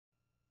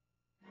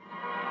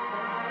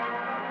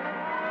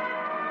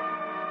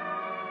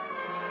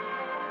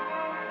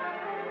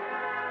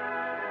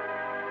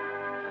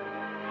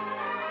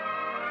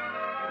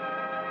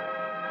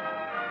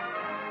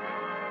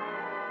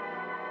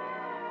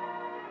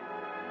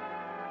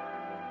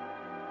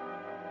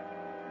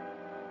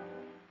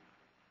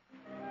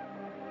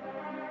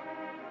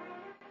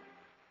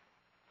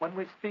When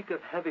we speak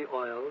of heavy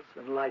oils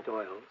and light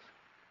oils,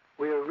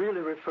 we are really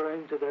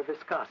referring to their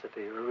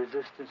viscosity or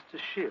resistance to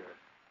shear.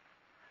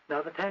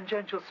 Now, the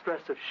tangential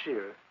stress of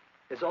shear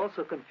is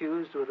also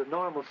confused with the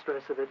normal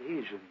stress of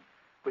adhesion,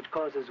 which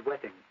causes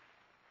wetting.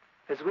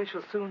 As we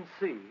shall soon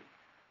see,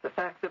 the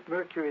fact that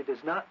mercury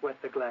does not wet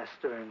the glass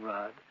stirring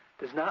rod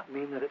does not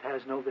mean that it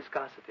has no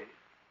viscosity.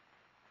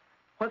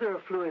 Whether a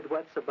fluid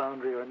wets a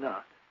boundary or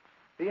not,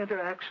 the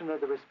interaction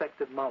of the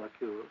respective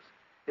molecules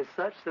is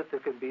such that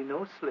there can be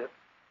no slip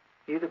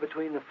either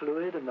between the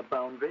fluid and the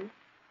boundary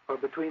or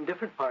between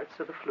different parts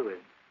of the fluid.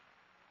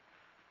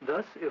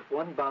 Thus, if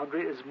one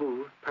boundary is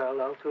moved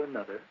parallel to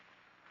another,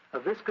 a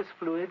viscous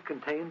fluid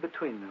contained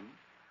between them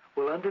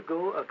will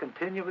undergo a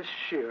continuous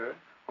shear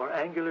or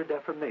angular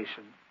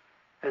deformation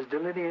as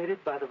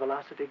delineated by the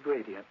velocity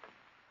gradient.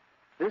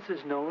 This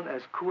is known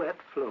as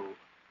couette flow.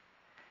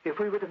 If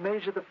we were to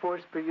measure the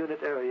force per unit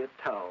area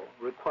tau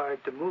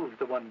required to move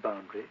the one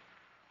boundary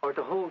or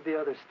to hold the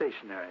other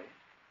stationary,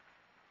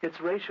 its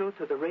ratio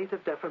to the rate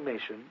of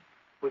deformation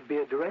would be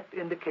a direct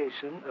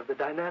indication of the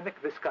dynamic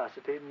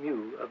viscosity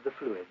mu of the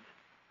fluid.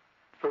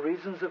 For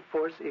reasons of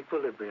force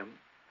equilibrium,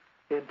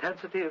 the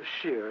intensity of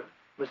shear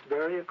must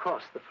vary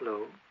across the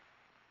flow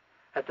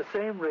at the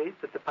same rate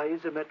that the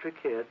piezometric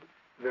head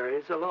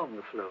varies along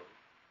the flow.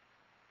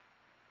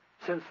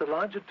 Since the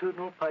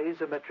longitudinal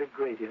piezometric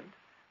gradient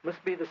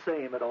must be the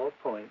same at all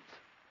points,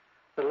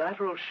 the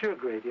lateral shear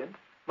gradient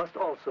must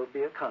also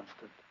be a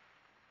constant.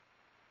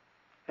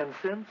 And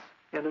since,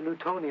 in a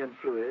Newtonian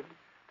fluid,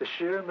 the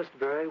shear must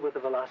vary with the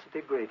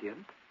velocity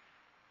gradient,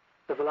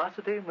 the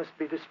velocity must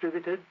be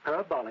distributed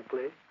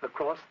parabolically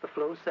across the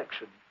flow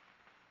section,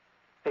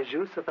 as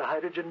use of the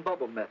hydrogen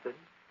bubble method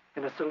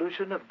in a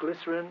solution of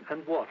glycerin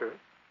and water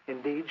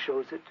indeed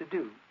shows it to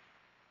do.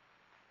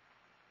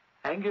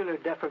 Angular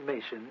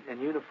deformation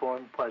in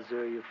uniform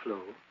Poiseuille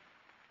flow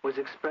was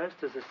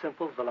expressed as a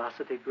simple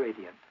velocity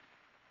gradient.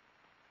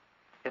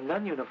 In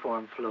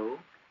non-uniform flow,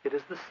 it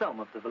is the sum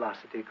of the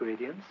velocity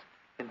gradients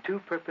in two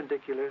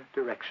perpendicular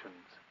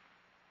directions.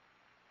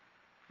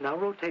 Now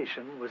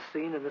rotation was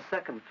seen in the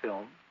second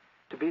film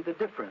to be the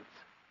difference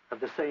of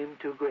the same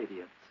two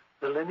gradients.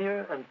 The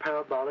linear and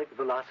parabolic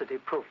velocity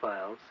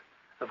profiles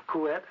of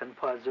couette and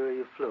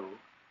Poiseuille flow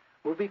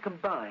will be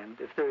combined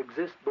if there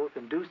exists both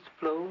induced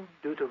flow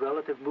due to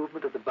relative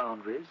movement of the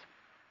boundaries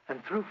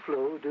and through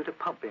flow due to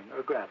pumping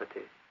or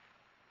gravity.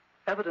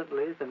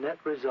 Evidently, the net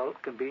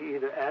result can be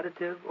either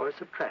additive or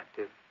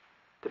subtractive,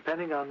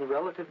 depending on the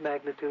relative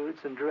magnitudes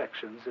and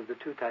directions of the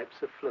two types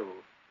of flow,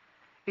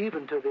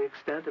 even to the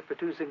extent of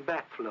producing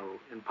backflow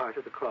in part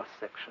of the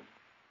cross-section.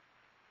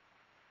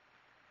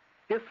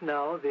 If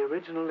now the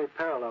originally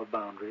parallel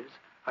boundaries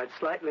are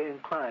slightly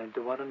inclined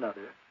to one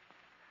another,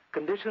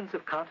 conditions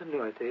of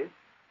continuity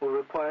will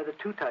require the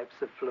two types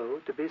of flow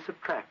to be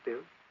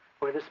subtractive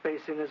where the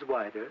spacing is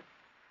wider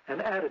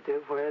and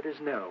additive where it is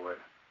narrower.